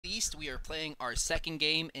least, we are playing our second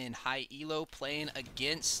game in high elo, playing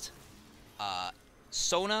against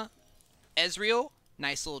Sona Ezreal.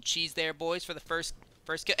 Nice little cheese there, boys, for the first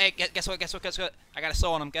kill. Hey, guess what? Guess what? I got a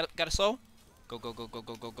soul on him. Got a soul? Go, go, go, go,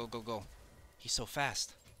 go, go, go, go, go. He's so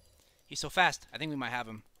fast. He's so fast. I think we might have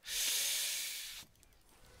him.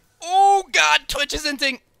 Oh, God. Twitch is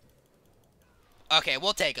inting. Okay,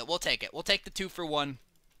 we'll take it. We'll take it. We'll take the 2 for 1.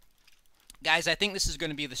 Guys, I think this is going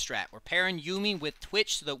to be the strat. We're pairing Yuumi with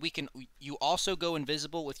Twitch so that we can. You also go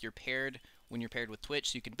invisible with your paired when you're paired with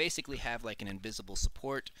Twitch. So you can basically have like an invisible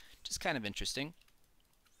support, which is kind of interesting.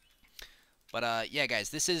 But yeah, guys,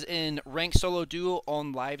 this is in ranked solo duo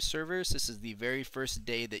on live servers. This is the very first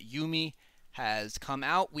day that Yuumi has come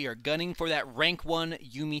out. We are gunning for that rank 1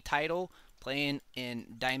 Yuumi title, playing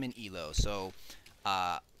in Diamond ELO. So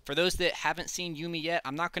for those that haven't seen Yuumi yet,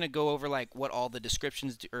 I'm not going to go over like what all the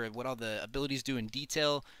descriptions do, or what all the abilities do in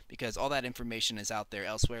detail, because all that information is out there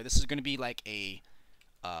elsewhere. This is going to be like a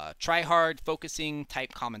try-hard focusing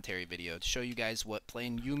type commentary video to show you guys what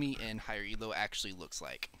playing Yuumi in higher elo actually looks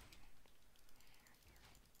like.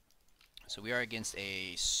 So we are against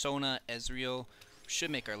a Sona Ezreal.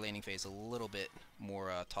 Should make our laning phase a little bit more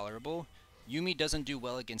tolerable. Yuumi doesn't do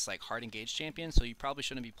well against like hard engaged champions, so you probably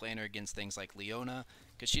shouldn't be playing her against things like Leona,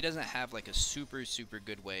 because she doesn't have like a super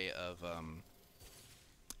good way of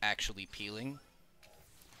actually peeling.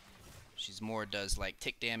 She's more does like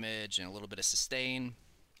tick damage and a little bit of sustain.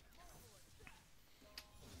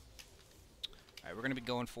 Alright, we're going to be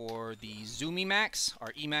going for the Zoomy Max,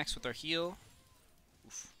 our E Max with our heal.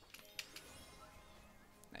 Oof.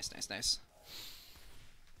 Nice, nice, nice.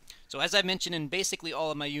 So as I mentioned in basically all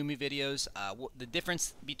of my Yuumi videos, the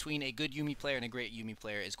difference between a good Yuumi player and a great Yuumi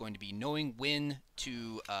player is going to be knowing when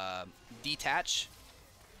to detach,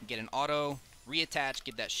 get an auto, reattach,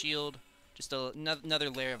 get that shield. Just another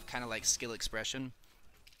layer of kind of like skill expression.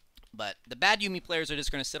 But the bad Yuumi players are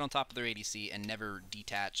just going to sit on top of their ADC and never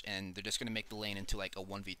detach, and they're just going to make the lane into like a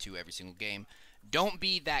 1v2 every single game. Don't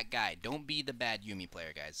be that guy. Don't be the bad Yuumi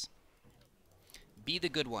player, guys. Be the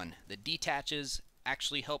good one that detaches,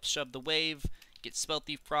 actually helps shove the wave, get spell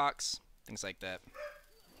thief procs, things like that.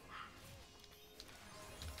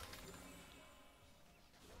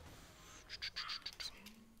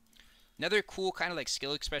 Another cool kind of like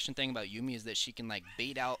skill expression thing about Yuumi is that she can like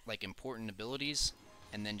bait out like important abilities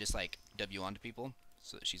and then just like W onto people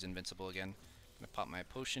so that she's invincible again. I'm gonna pop my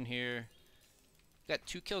potion here. Got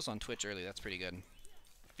 2 kills on Twitch early. That's pretty good.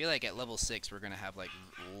 I feel like at level 6 we're gonna have like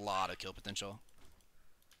a lot of kill potential.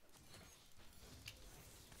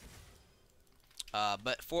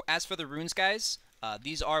 But as for the runes, guys,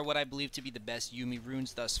 these are what I believe to be the best Yuumi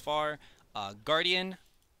runes thus far. Guardian,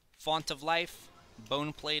 Font of Life,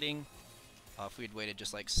 Bone Plating. If we had waited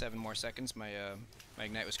just like 7 more seconds, my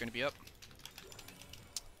Ignite was going to be up.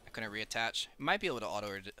 I couldn't reattach. Might be able to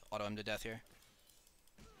auto him to death here.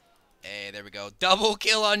 Hey, there we go. Double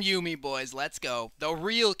kill on Yuumi, boys. Let's go. The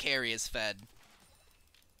real carry is fed.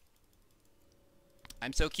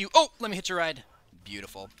 I'm so cute. Oh, let me hitch a ride.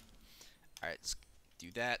 Beautiful. Alright, let's do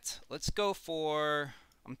that. Let's go for,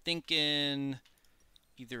 I'm thinking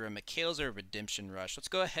either a Mikhail's or a Redemption Rush. Let's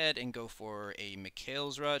go ahead and go for a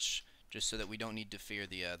Mikhail's Rush, just so that we don't need to fear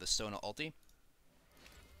the Sona ulti.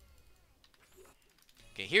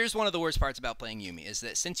 Okay, here's one of the worst parts about playing Yuumi, is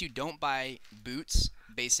that since you don't buy boots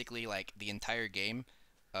basically like the entire game,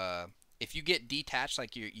 if you get detached,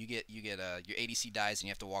 like your ADC dies and you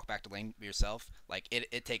have to walk back to lane yourself, like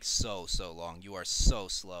it takes so long. You are so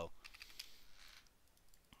slow.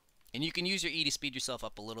 And you can use your E to speed yourself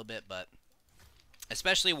up a little bit, but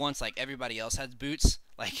especially once like everybody else has boots,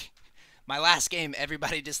 like my last game,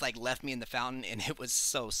 everybody just like left me in the fountain and it was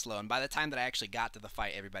so slow. And by the time that I actually got to the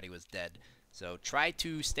fight, everybody was dead. So try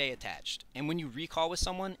to stay attached. And when you recall with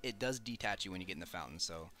someone, it does detach you when you get in the fountain,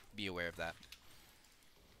 so be aware of that.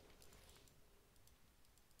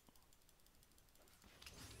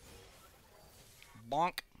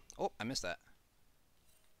 Bonk. Oh, I missed that.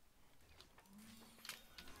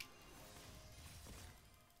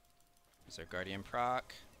 Is our Guardian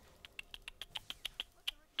proc.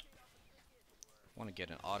 Want to get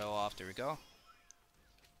an auto off. There we go.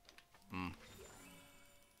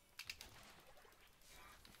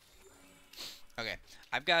 Okay,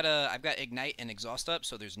 I've got Ignite and Exhaust up,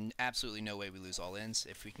 so there's absolutely no way we lose all ins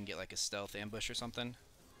if we can get like a stealth ambush or something.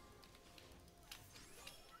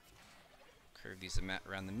 Curve these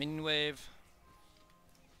around the minion wave.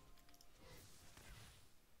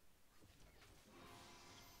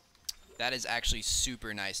 That is actually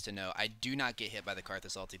super nice to know. I do not get hit by the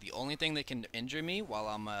Karthus ulti. The only thing that can injure me while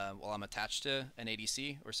I'm attached to an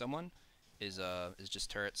ADC or someone is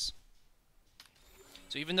just turrets.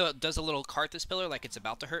 So even though it does a little Karthus pillar like it's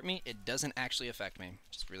about to hurt me, it doesn't actually affect me.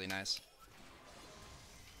 Just really nice.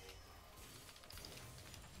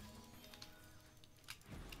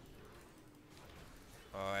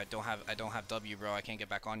 Oh, I don't have W, bro. I can't get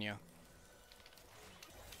back on you.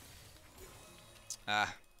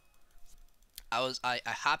 Ah. I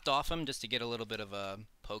hopped off him just to get a little bit of a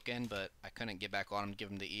poke in, but I couldn't get back on him to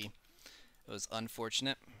give him the E. It was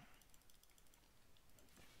unfortunate.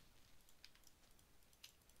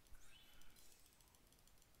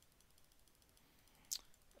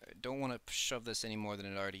 I don't want to shove this any more than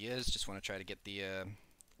it already is. Just want to try to get the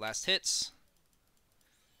last hits.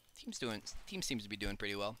 Team seems to be doing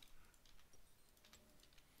pretty well.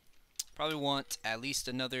 Probably want at least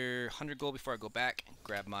another 100 gold before I go back and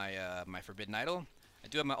grab my my Forbidden Idol. I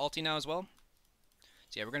do have my ulti now as well.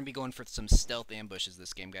 So yeah, we're going to be going for some stealth ambushes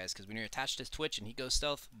this game, guys, because when you're attached to Twitch and he goes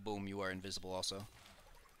stealth, boom, you are invisible also.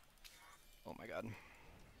 Oh my god.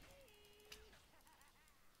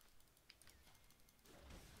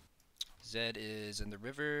 Zed is in the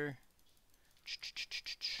river.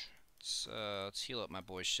 Let's heal up my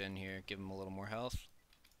boy Shin here, give him a little more health.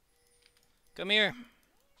 Come here.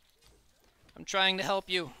 I'm trying to help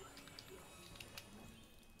you.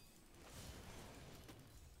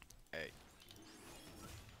 Alright.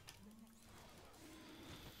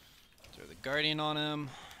 Throw the Guardian on him.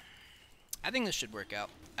 I think this should work out.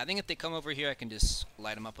 I think if they come over here, I can just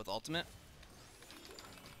light them up with ultimate.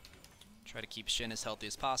 Try to keep Shin as healthy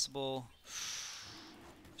as possible.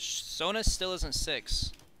 Sona still isn't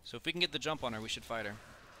 6. So if we can get the jump on her, we should fight her.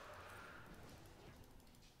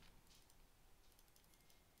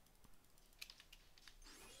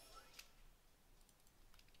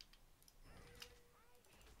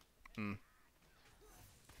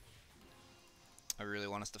 I really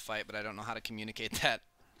want us to fight, but I don't know how to communicate that.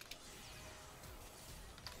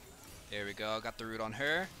 There we go. Got the root on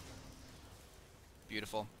her.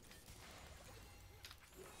 Beautiful.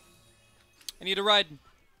 I need a ride.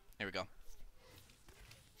 There we go.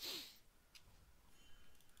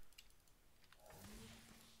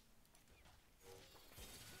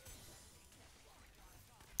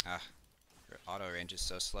 Ah, her auto range is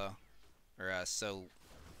so slow. Or so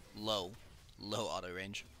low. Low auto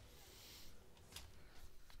range.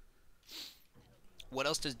 What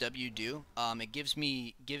else does W do? It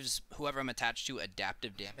gives whoever I'm attached to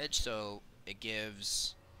adaptive damage. So it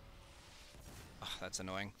gives. Oh, that's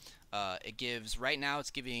annoying. It gives right now. It's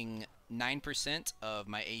giving 9% of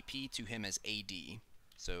my AP to him as AD.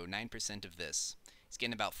 So 9% of this. He's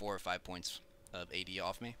getting about 4 or 5 points of AD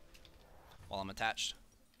off me while I'm attached.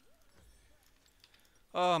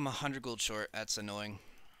 Oh, I'm 100 gold short. That's annoying.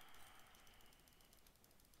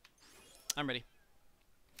 I'm ready.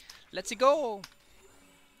 Let's go.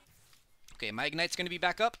 Okay, my Ignite's going to be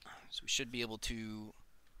back up, so we should be able to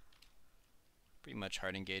pretty much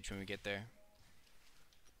hard engage when we get there.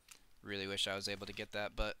 Really wish I was able to get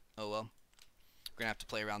that, but oh well. We're going to have to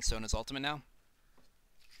play around Sona's ultimate now.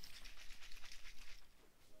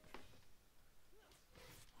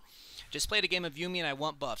 Just played a game of Yuumi and I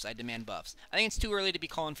want buffs. I demand buffs. I think it's too early to be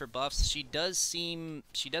calling for buffs. She doesn't seem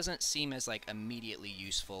as like immediately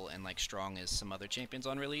useful and like strong as some other champions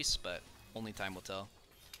on release, but only time will tell.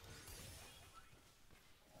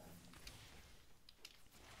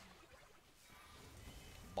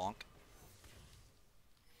 Bonk.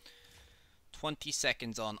 20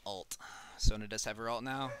 seconds on ult. Sona does have her ult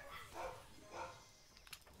now.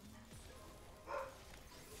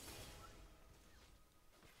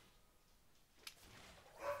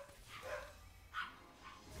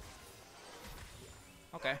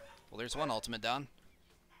 Okay, well there's one ultimate down.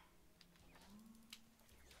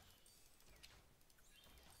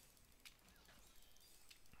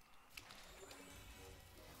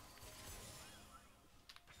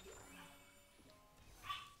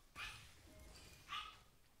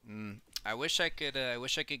 I wish I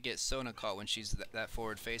could get Sona caught when she's that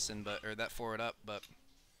forward facing, or that forward up, but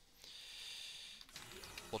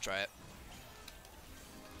we'll try it.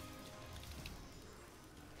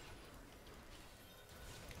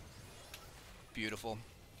 Beautiful.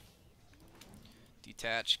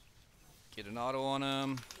 Detach. Get an auto on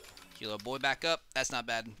him. Heal a boy back up. That's not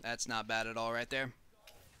bad. That's not bad at all right there.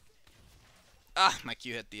 Ah, my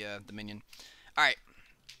Q hit the minion. All right.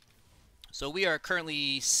 So we are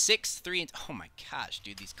currently 6-3. Oh my gosh,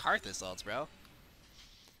 dude, these Karthus ults, bro.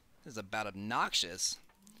 This is about obnoxious.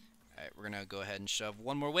 All right, we're gonna go ahead and shove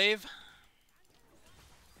one more wave.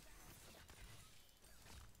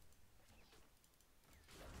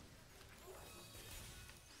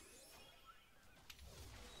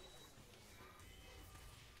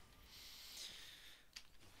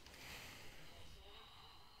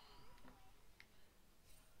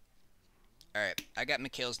 Alright, I got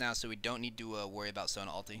Mikhail's now, so we don't need to worry about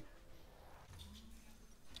Sona ulti.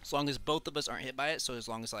 As long as both of us aren't hit by it, so as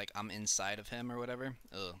long as like I'm inside of him or whatever.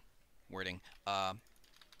 Ugh, wording. As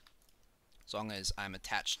long as I'm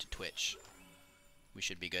attached to Twitch, we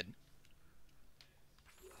should be good.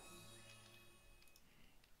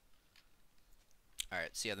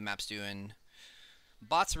 Alright, see how the map's doing.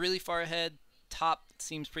 Bot's really far ahead. Top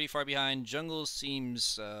seems pretty far behind. Jungle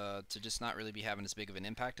seems to just not really be having as big of an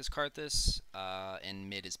impact as Karthus. And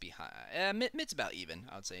mid is behind. Mid's about even.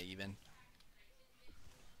 I would say even.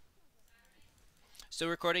 Still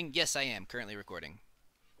recording? Yes, I am currently recording.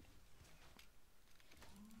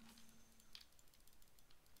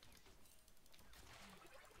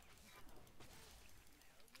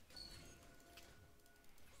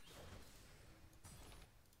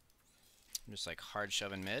 I'm just like hard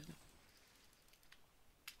shoving mid.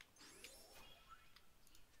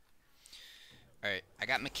 Alright, I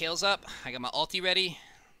got Mikhail's up. I got my ulti ready.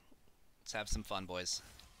 Let's have some fun, boys.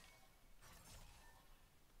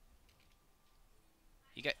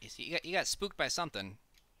 You got spooked by something.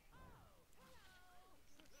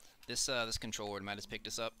 This control ward might have picked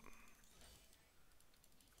us up.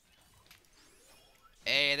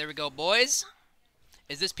 Hey, there we go, boys.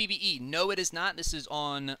 Is this PvE? No, it is not. This is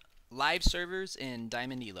on live servers in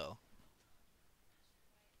Diamond ELO.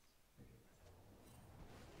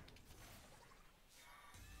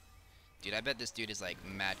 Dude, I bet this dude is like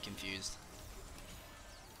mad confused.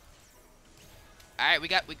 Alright, we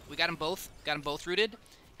got them both. Got them both rooted.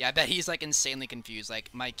 Yeah, I bet he's like insanely confused.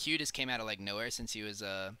 Like my Q just came out of like nowhere since he was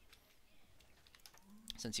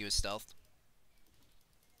stealthed.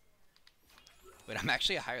 But I'm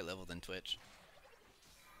actually a higher level than Twitch.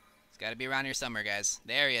 He's gotta be around here somewhere, guys.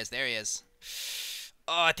 There he is, there he is.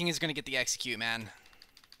 Oh, I think he's gonna get the execute, man.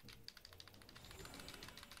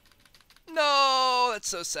 No, that's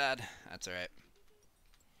so sad. That's alright.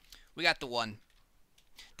 We got the one.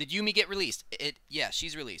 Did Yuumi get released? Yeah,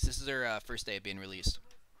 she's released. This is her first day of being released.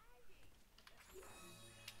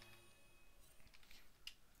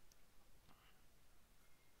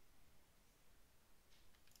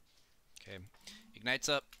 Okay. Ignite's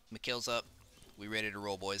up. Mikhail's up. We ready to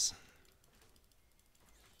roll, boys.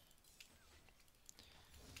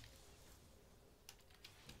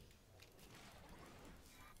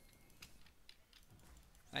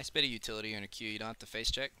 Nice bit of utility in a Q. You don't have to face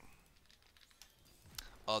check.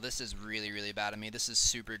 Oh, this is really, really bad of me. This is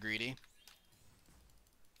super greedy.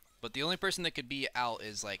 But the only person that could be out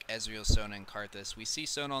is like Ezreal, Sona, and Karthus. We see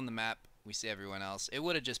Sona on the map. We see everyone else. It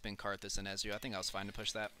would have just been Karthus and Ezreal. I think I was fine to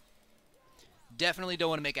push that. Definitely don't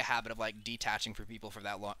want to make a habit of like detaching for people for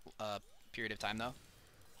that long period of time, though.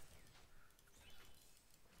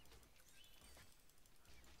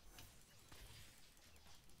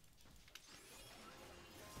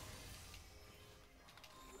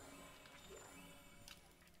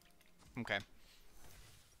 Okay.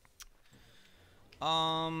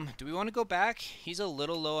 Do we want to go back? He's a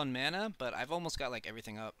little low on mana, but I've almost got like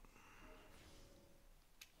everything up.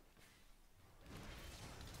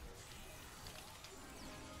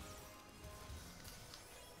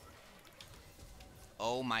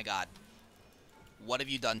 Oh my god. What have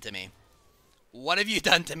you done to me? What have you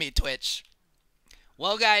done to me, Twitch?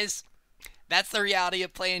 Well, guys, that's the reality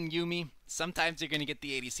of playing Yuumi. Sometimes you're going to get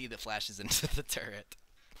the ADC that flashes into the turret.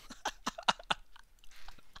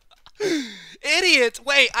 Idiot!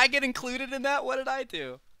 Wait, I get included in that? What did I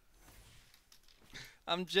do?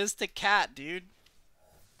 I'm just a cat, dude.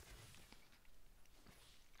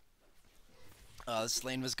 Oh, this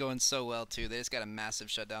lane was going so well, too. They just got a massive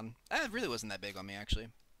shutdown. That really wasn't that big on me, actually.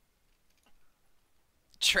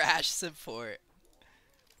 Trash support.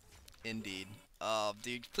 Indeed. Oh,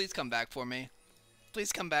 dude, please come back for me.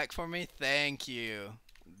 Please come back for me. Thank you.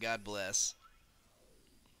 God bless.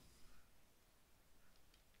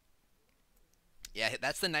 Yeah,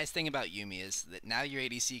 that's the nice thing about Yuumi is that now your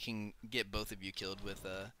ADC can get both of you killed with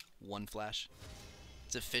one flash.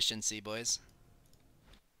 It's efficiency, boys.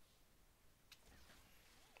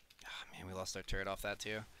 Oh, man, we lost our turret off that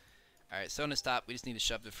too. Alright, Sona's top. We just need to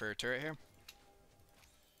shove it for a turret here.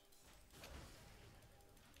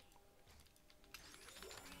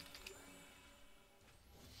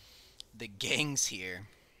 The gang's here.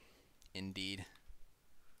 Indeed.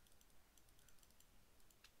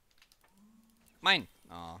 Mine.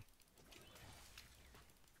 Aw.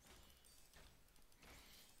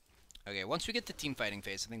 Okay, once we get to team fighting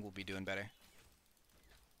phase, I think we'll be doing better.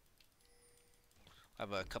 I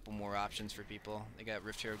have a couple more options for people. They got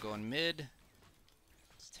Rift Hero going mid.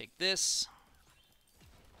 Let's take this.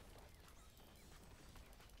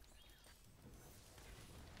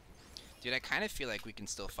 Dude, I kind of feel like we can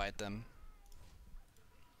still fight them.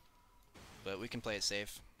 but we can play it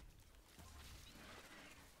safe.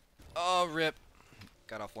 Oh, rip.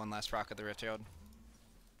 Got off one last proc of the Rift Herald.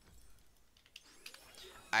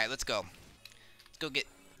 Alright, let's go.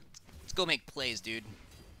 Let's go make plays, dude.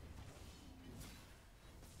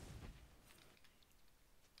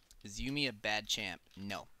 Is Yuumi a bad champ?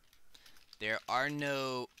 No. There are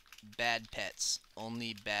no bad pets,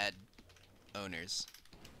 only bad owners.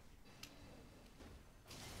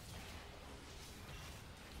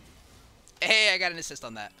 Hey, I got an assist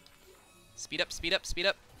on that. Speed up, speed up, speed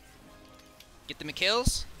up. Get the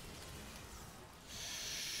kills.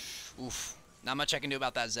 Oof. Not much I can do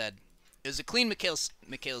about that Zed. It was a clean Mikhail's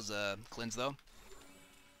cleanse, though.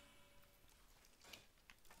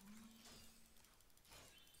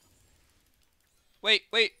 Wait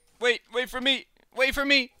for me! Wait for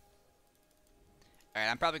me!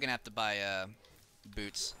 Alright, I'm probably gonna have to buy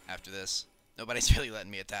boots after this. Nobody's really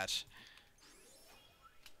letting me attach.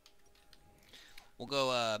 We'll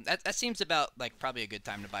go, that seems about, like, probably a good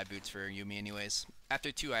time to buy boots for Yuumi anyways.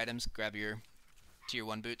 After 2 items, grab your tier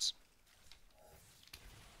 1 boots.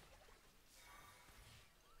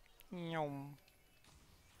 Yum.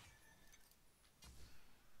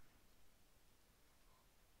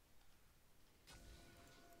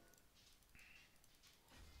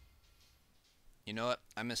 You know what?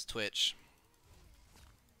 I miss Twitch.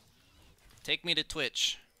 Take me to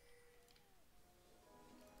Twitch.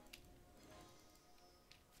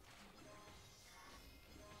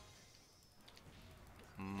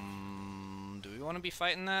 Do we want to be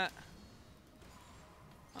fighting that?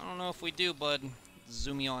 I don't know if we do, bud.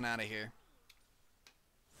 Zoom me on out of here.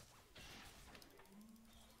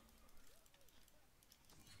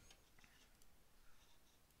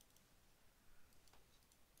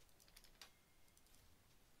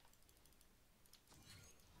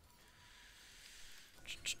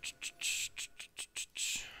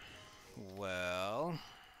 Well, I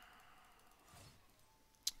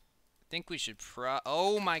think we should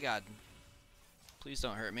oh my god. Please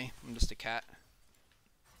don't hurt me. I'm just a cat.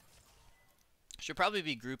 Should probably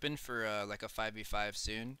be grouping for like a 5v5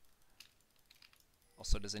 soon.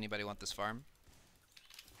 Also, does anybody want this farm?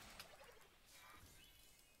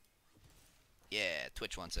 Yeah,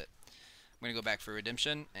 Twitch wants it. I'm gonna go back for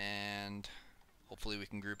redemption, and hopefully we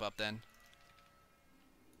can group up then.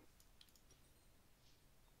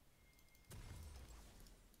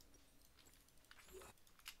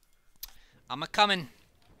 I'm a-coming.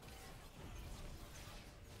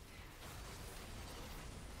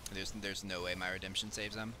 There's no way my redemption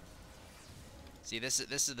saves him. See, this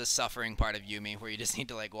is the suffering part of Yuumi, where you just need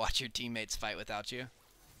to like watch your teammates fight without you.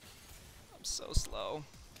 I'm so slow.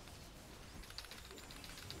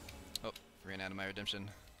 Oh, ran out of my redemption.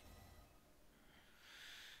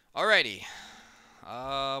 Alrighty.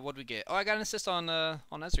 What'd we get? Oh, I got an assist on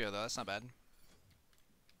Ezreal though. That's not bad.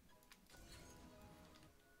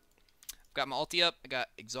 Got my ulti up. I got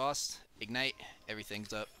exhaust, ignite.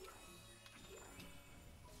 Everything's up.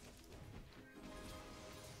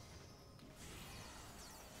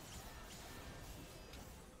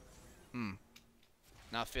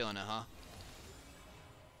 Not feeling it, huh?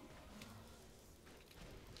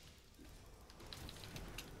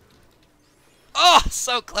 Oh,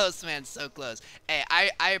 so close, man. So close. Hey,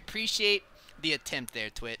 I appreciate the attempt there,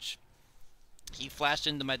 Twitch. He flashed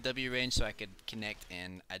into my W range so I could connect,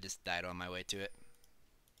 and I just died on my way to it.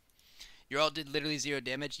 Your ult did literally 0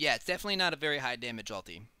 damage? Yeah, it's definitely not a very high damage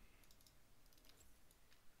ulti.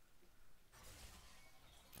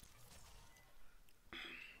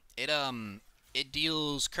 It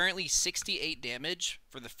deals currently 68 damage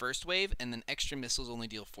for the first wave, and then extra missiles only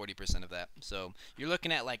deal 40% of that. So you're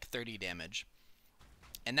looking at like 30 damage.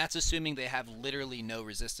 And that's assuming they have literally no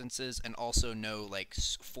resistances and also no like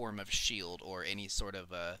form of shield or any sort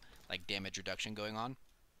of like damage reduction going on.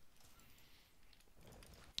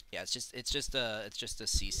 Yeah, it's just a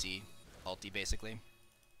CC ulti basically.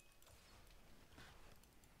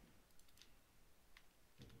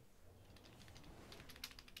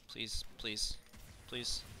 Please, please,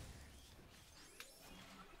 please.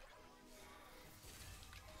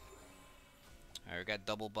 Alright, we got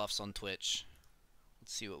double buffs on Twitch.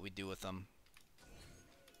 Let's see what we do with them.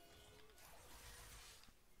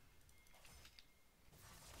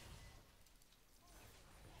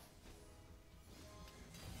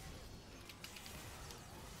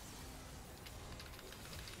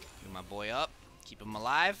 Get my boy up. Keep him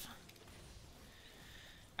alive.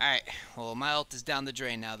 Alright, well, my ult is down the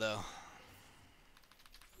drain now, though.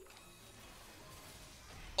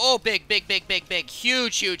 Oh, big, big, big, big, big.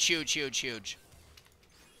 Huge, huge, huge, huge, huge.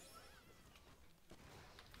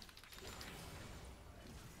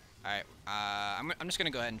 Alright, I'm just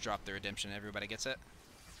gonna go ahead and drop the redemption. Everybody gets it?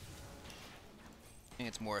 I think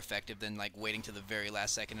it's more effective than like waiting to the very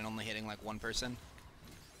last second and only hitting like one person.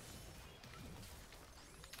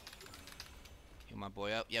 Heal my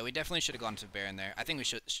boy up. Yeah, we definitely should have gone to Baron there. I think we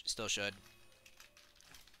still should. I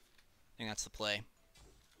think that's the play.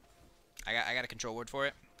 I got a control word for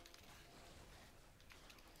it.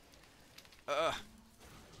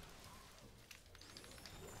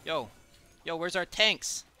 Yo, where's our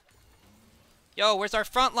tanks? Yo, where's our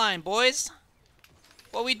front line, boys?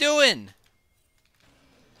 What we doing?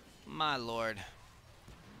 My lord.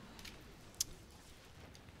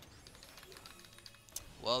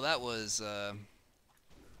 Well, that was, I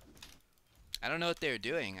don't know what they were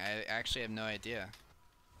doing. I actually have no idea.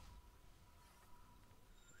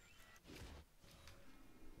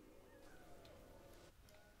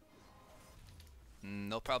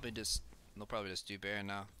 They'll probably just do Baron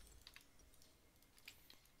now.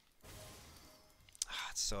 Ah,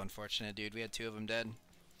 it's so unfortunate, dude. We had 2 of them dead.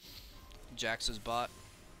 Jax was bot.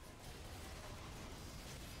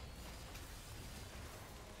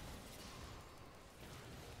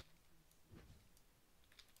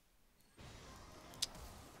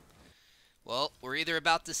 Well, we're either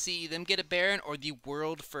about to see them get a Baron or the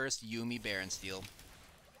world first Yuumi Baron steal.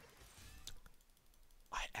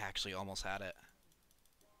 I actually almost had it.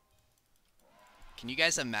 Can you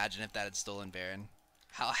guys imagine if that had stolen Baron?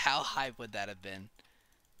 How hype would that have been?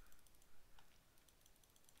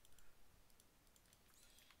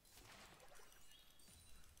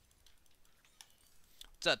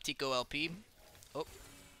 What's up, Tico LP? Oh.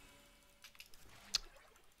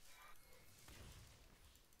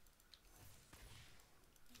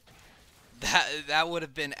 That would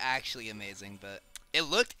have been actually amazing, but it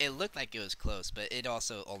looked like it was close, but it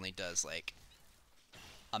also only does like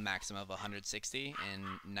a maximum of 160 and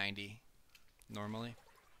 90 normally.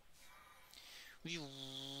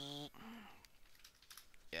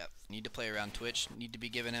 Yep, need to play around Twitch. Need to be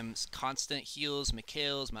giving him constant heals,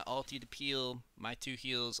 Mikhail's, my ulti to peel, my 2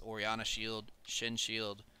 heals, Orianna shield, Shin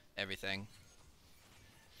shield, everything.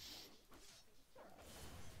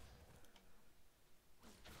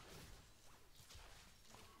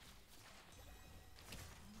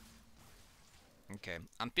 Okay,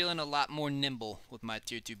 I'm feeling a lot more nimble with my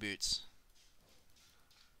tier 2 boots.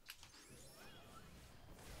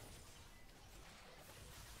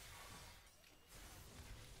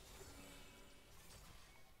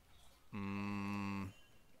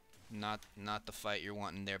 Not the fight you're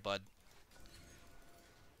wanting there, bud.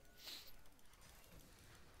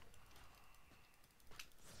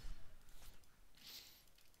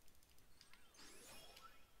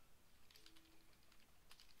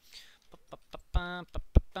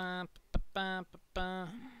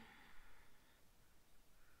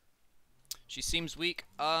 She seems weak.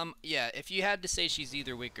 Yeah, if you had to say she's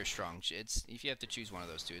either weak or strong, if you have to choose one of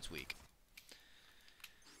those two, it's weak.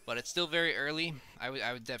 But it's still very early. I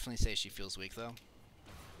would definitely say she feels weak though.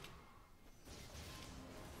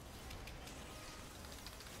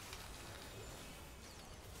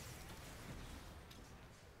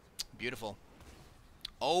 Beautiful.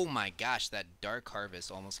 Oh my gosh, that Dark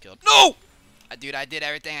Harvest almost killed. No! Dude, I did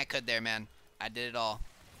everything I could there, man. I did it all.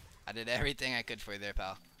 I did everything I could for you there,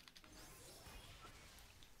 pal.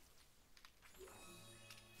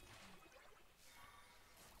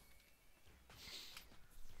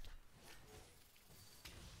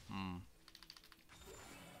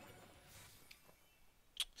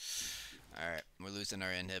 Alright, we're losing our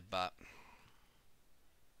inhib bot.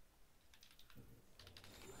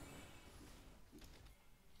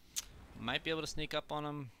 Might be able to sneak up on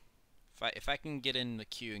him. If I can get in the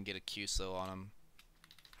queue and get a Q slow on him,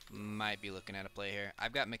 might be looking at a play here.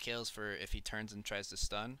 I've got Mikhail's for if he turns and tries to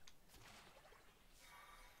stun.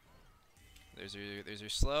 There's her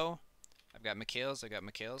slow. I've got Mikhail's.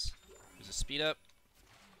 There's a speed up.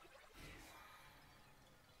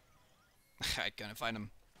 I couldn't find him.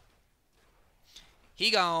 He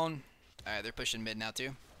gone. Alright, they're pushing mid now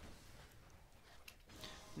too.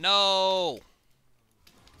 No!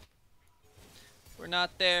 We're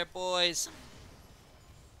not there, boys.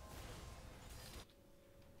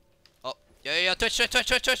 Oh, yo,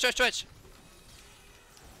 Twitch.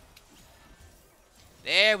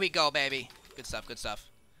 There we go, baby. Good stuff.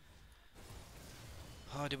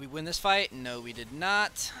 Oh, did we win this fight? No, we did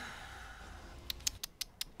not.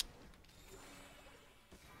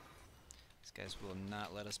 These guys will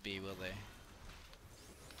not let us be, will they?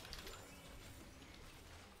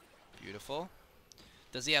 Beautiful.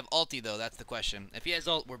 Does he have ulti, though? That's the question. If he has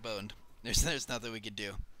ult, we're boned. There's nothing we can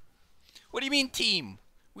do. What do you mean, team?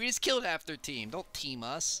 We just killed half their team. Don't team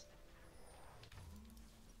us.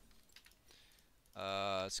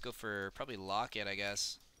 Let's go for probably Locket, I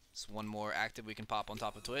guess. It's one more active we can pop on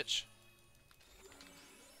top of Twitch.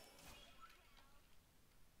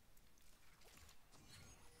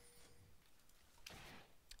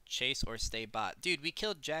 Chase or stay bot. Dude, we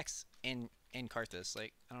killed Jax and Karthus.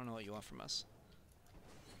 Like, I don't know what you want from us.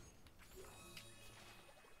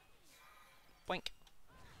 Boink.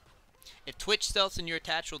 If Twitch stealths and you're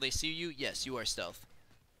attached, will they see you? Yes, you are stealth.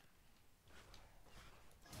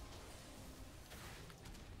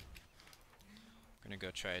 We're gonna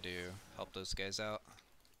go try to help those guys out.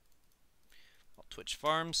 While Twitch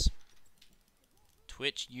farms.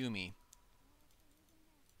 Twitch Yuumi.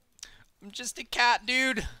 I'm just a cat,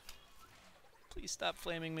 dude. Please stop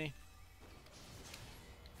flaming me.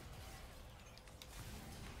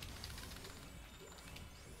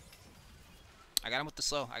 I got him with the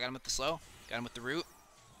slow. I got him with the slow. Got him with the root.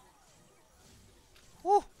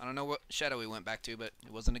 Woo! I don't know what shadow we went back to, but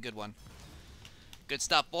it wasn't a good one. Good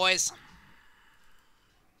stuff, boys.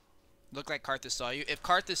 Looked like Karthus saw you. If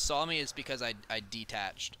Karthus saw me, it's because I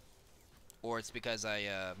detached. Or it's because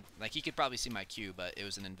I, like, he could probably see my Q, but it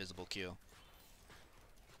was an invisible Q.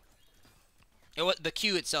 The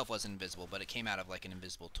Q itself wasn't invisible, but it came out of, like, an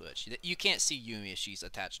invisible Twitch. You can't see Yuumi if she's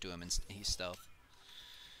attached to him and he's stealth.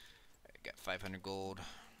 Right, got 500 gold.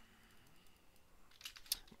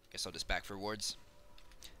 Guess I'll just back for rewards.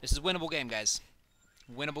 This is a winnable game, guys.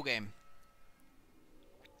 Winnable game.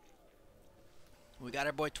 We got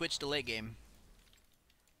our boy Twitch to late game.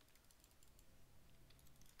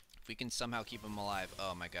 If we can somehow keep him alive.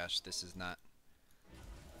 Oh my gosh, this is not.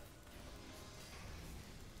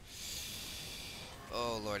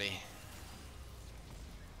 Oh lordy.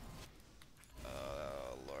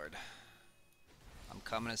 Oh lord. I'm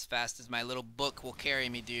coming as fast as my little book will carry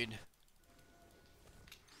me, dude.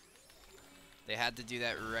 They had to do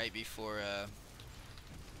that right before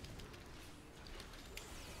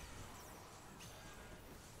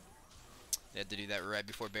they had to do that right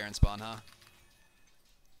before Baron spawn, huh?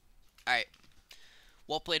 Alright.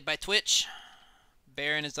 Well played by Twitch.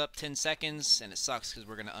 Baron is up 10 seconds, and it sucks because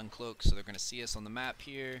we're going to uncloak, so they're going to see us on the map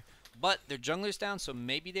here. But their jungler's down, so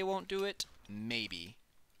maybe they won't do it. Maybe.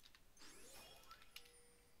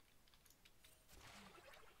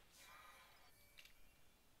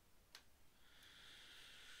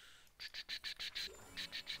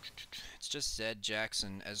 It's just Zed, Jax,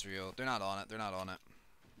 and Ezreal. They're not on it. They're not on it.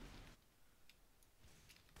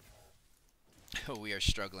 Oh, we are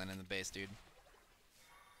struggling in the base, dude.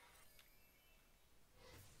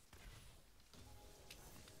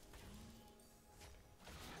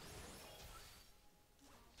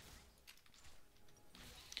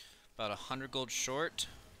 About 100 gold short.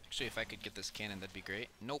 Actually, if I could get this cannon, that'd be great.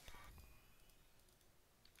 Nope.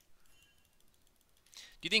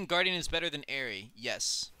 Do you think Guardian is better than Aerie?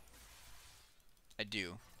 Yes. I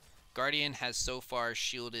do. Guardian has so far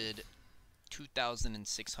shielded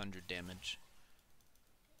 2,600 damage.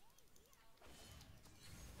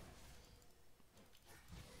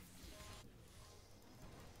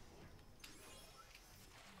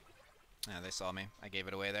 Ah, they saw me. I gave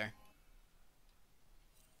it away there.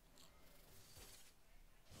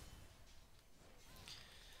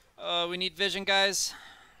 We need vision, guys.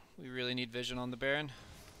 We really need vision on the Baron.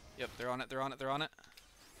 Yep, they're on it, they're on it, they're on it.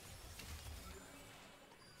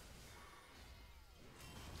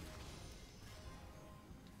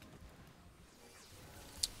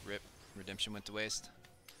 Rip. Redemption went to waste.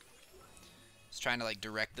 Just trying to, like,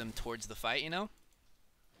 direct them towards the fight, you know?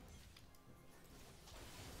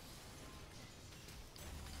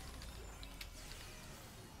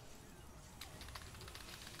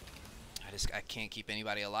 I can't keep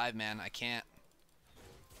anybody alive, man. I can't.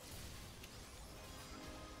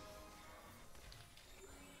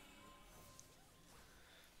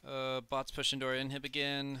 Bots pushing door inhib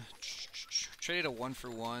again. Traded a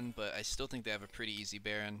 1-for-1, but I still think they have a pretty easy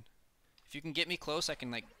Baron. If you can get me close, I can,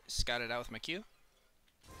 like, scout it out with my Q.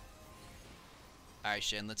 Alright,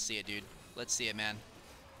 Shin, let's see it, dude. Let's see it, man.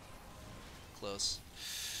 Close.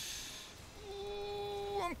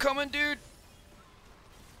 Ooh, I'm coming, dude.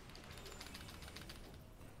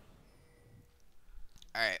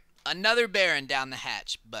 Alright, another Baron down the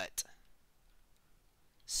hatch, but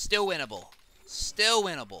still winnable. Still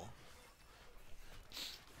winnable.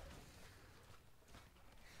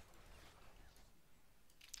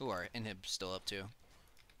 Ooh, our inhib's still up too.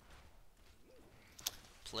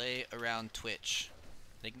 Play around Twitch.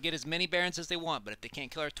 They can get as many Barons as they want, but if they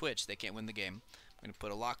can't kill our Twitch, they can't win the game. I'm going to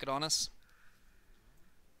put a locket on us.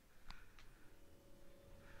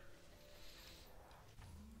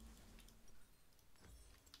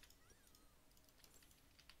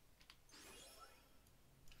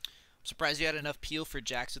 Surprised you had enough peel for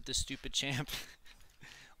Jax with this stupid champ.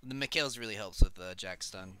 The Mikhail's really helps with Jax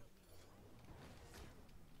stun.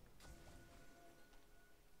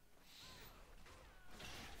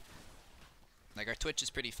 Like, our Twitch is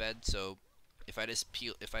pretty fed, so if I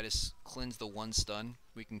just cleanse the one stun,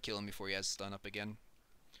 we can kill him before he has stun up again.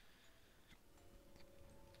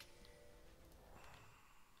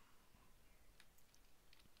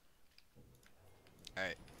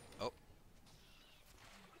 Alright. Oh.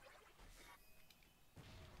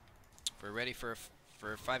 We're ready for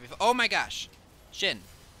 5v5. Oh my gosh! Shin,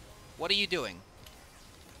 what are you doing?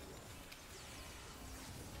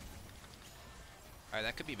 Alright,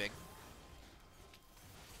 that could be big.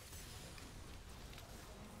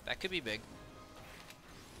 That could be big.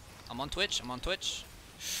 I'm on Twitch.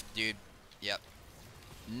 Dude, yep.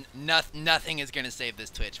 Nothing is going to save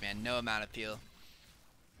this Twitch, man. No amount of peel.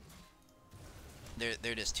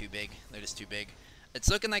 They're just too big. It's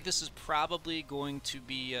looking like this is probably going to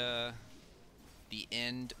be the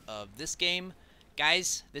end of this game.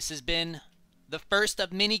 Guys, this has been the first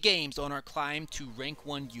of many games on our climb to rank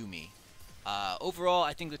 1 Yuumi. Overall,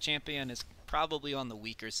 I think the champion is probably on the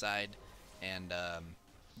weaker side, and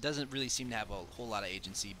doesn't really seem to have a whole lot of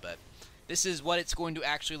agency, but this is what it's going to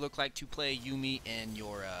actually look like to play Yuumi in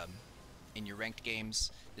your ranked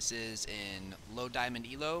games. This is in low diamond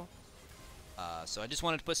ELO. So I just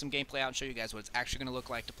wanted to put some gameplay out and show you guys what it's actually going to look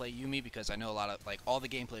like to play Yuumi, because I know a lot of, like, all the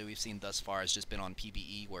gameplay we've seen thus far has just been on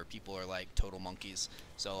PvE where people are like total monkeys.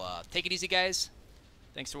 So take it easy, guys.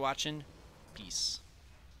 Thanks for watching. Peace.